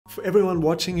For everyone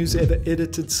watching who's ever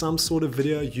edited some sort of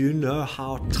video, you know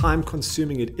how time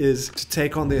consuming it is to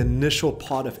take on the initial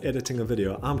part of editing a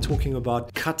video. I'm talking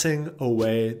about cutting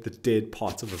away the dead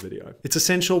parts of a video. It's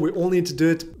essential, we all need to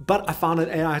do it, but I found an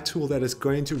AI tool that is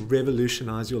going to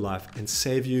revolutionize your life and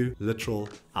save you literal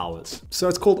hours. So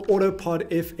it's called Autopod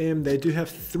FM. They do have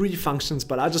 3 functions,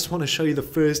 but I just want to show you the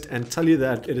first and tell you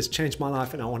that it has changed my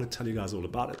life and I want to tell you guys all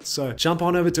about it. So jump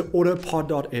on over to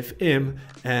autopod.fm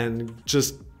and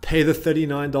just pay the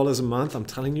 $39 a month. I'm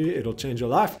telling you, it'll change your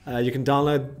life. You can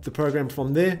download the program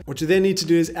from there. What you then need to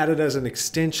do is add it as an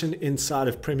extension inside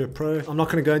of Premiere Pro. I'm not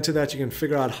going to go into that. You can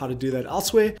figure out how to do that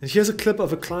elsewhere. And here's a clip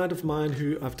of a client of mine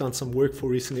who I've done some work for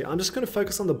recently. I'm just going to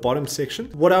focus on the bottom section.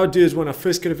 What I would do is when I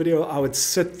first get a video, I would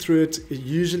sit through it.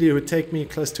 Usually it would take me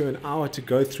close to an hour to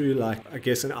go through, like, I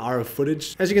guess an hour of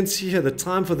footage. As you can see here, the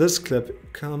time for this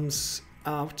clip comes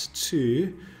out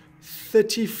to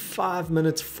 35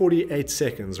 minutes 48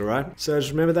 seconds. All right, so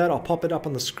just remember that. I'll pop it up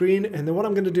on the screen, and then what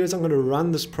I'm going to do is I'm going to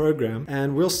run this program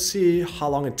and we'll see how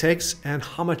long it takes and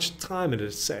how much time it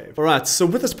has saved. All right, so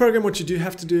with this program, what you do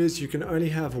have to do is you can only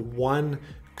have 1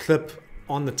 clip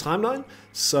on the timeline.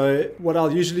 So what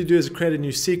I'll usually do is create a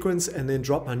new sequence and then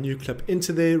drop my new clip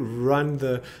into there, run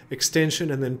the extension,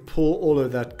 and then pull all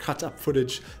of that cut up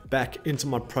footage back into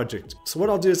my project. So what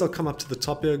I'll do is I'll come up to the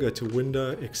top here, go to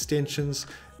Window, Extensions,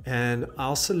 and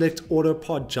I'll select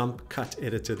Autopod Jump Cut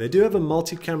Editor. They do have a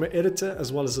multi-camera editor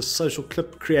as well as a social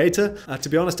clip creator. To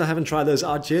be honest, I haven't tried those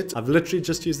out yet. I've literally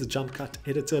just used the Jump Cut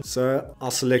Editor. So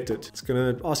I'll select it. It's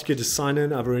going to ask you to sign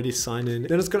in. I've already signed in.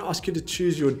 Then it's going to ask you to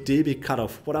choose your dB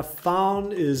cutoff. What I've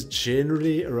found is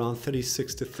generally around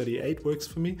 36 to 38 works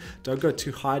for me. Don't go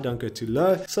too high, don't go too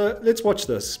low. So let's watch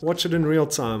this. Watch it in real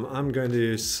time. I'm going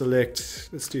to select,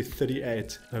 let's do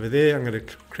 38. Over there, I'm going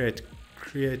to create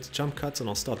jump cuts and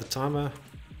I'll start the timer.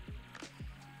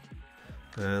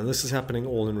 And this is happening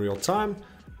all in real time.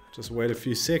 Just wait a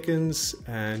few seconds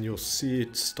and you'll see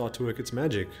it start to work its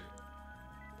magic.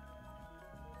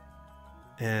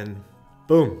 And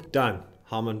boom, done.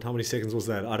 How many seconds was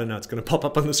that? I don't know. It's going to pop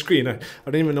up on the screen. I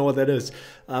don't even know what that is.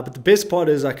 But the best part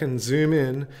is I can zoom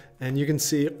in and you can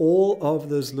see all of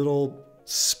those little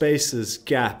spaces,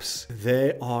 gaps,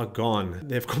 they are gone.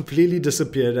 They've completely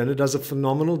disappeared, and it does a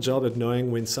phenomenal job at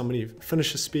knowing when somebody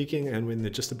finishes speaking and when they're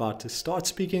just about to start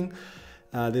speaking.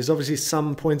 There's obviously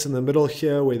some points in the middle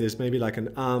here where there's maybe like an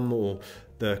or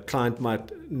the client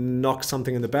might knock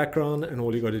something in the background, and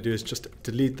all you got to do is just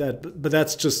delete that. But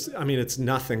that's just, I mean, it's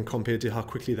nothing compared to how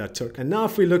quickly that took. And now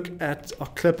if we look at our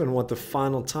clip and what the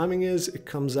final timing is, it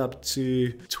comes up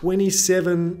to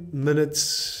 27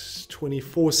 minutes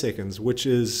 24 seconds, which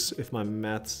is, if my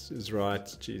maths is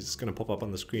right, geez, it's going to pop up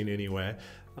on the screen anyway.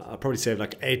 I probably saved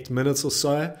like 8 minutes or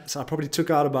so. So I probably took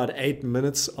out about 8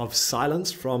 minutes of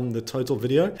silence from the total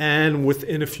video, and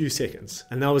within a few seconds.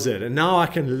 And that was it. And now I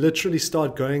can literally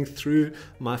start going through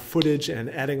my footage and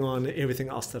adding on everything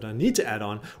else that I need to add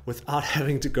on without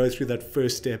having to go through that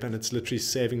first step. And it's literally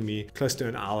saving me close to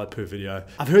an hour per video.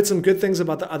 I've heard some good things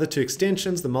about the other 2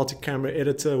 extensions, the multi-camera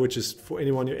editor, which is for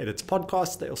anyone who edits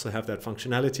podcasts. They also have that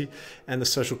functionality, and the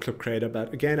social clip creator.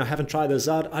 But again, I haven't tried those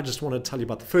out. I just want to tell you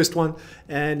about the first one,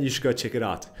 and you should go check it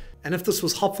out. And if this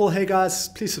was helpful, hey guys,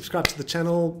 please subscribe to the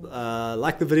channel,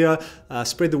 like the video,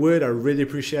 spread the word. I really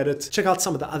appreciate it. Check out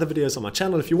some of the other videos on my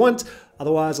channel if you want.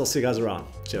 Otherwise, I'll see you guys around.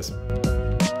 Cheers.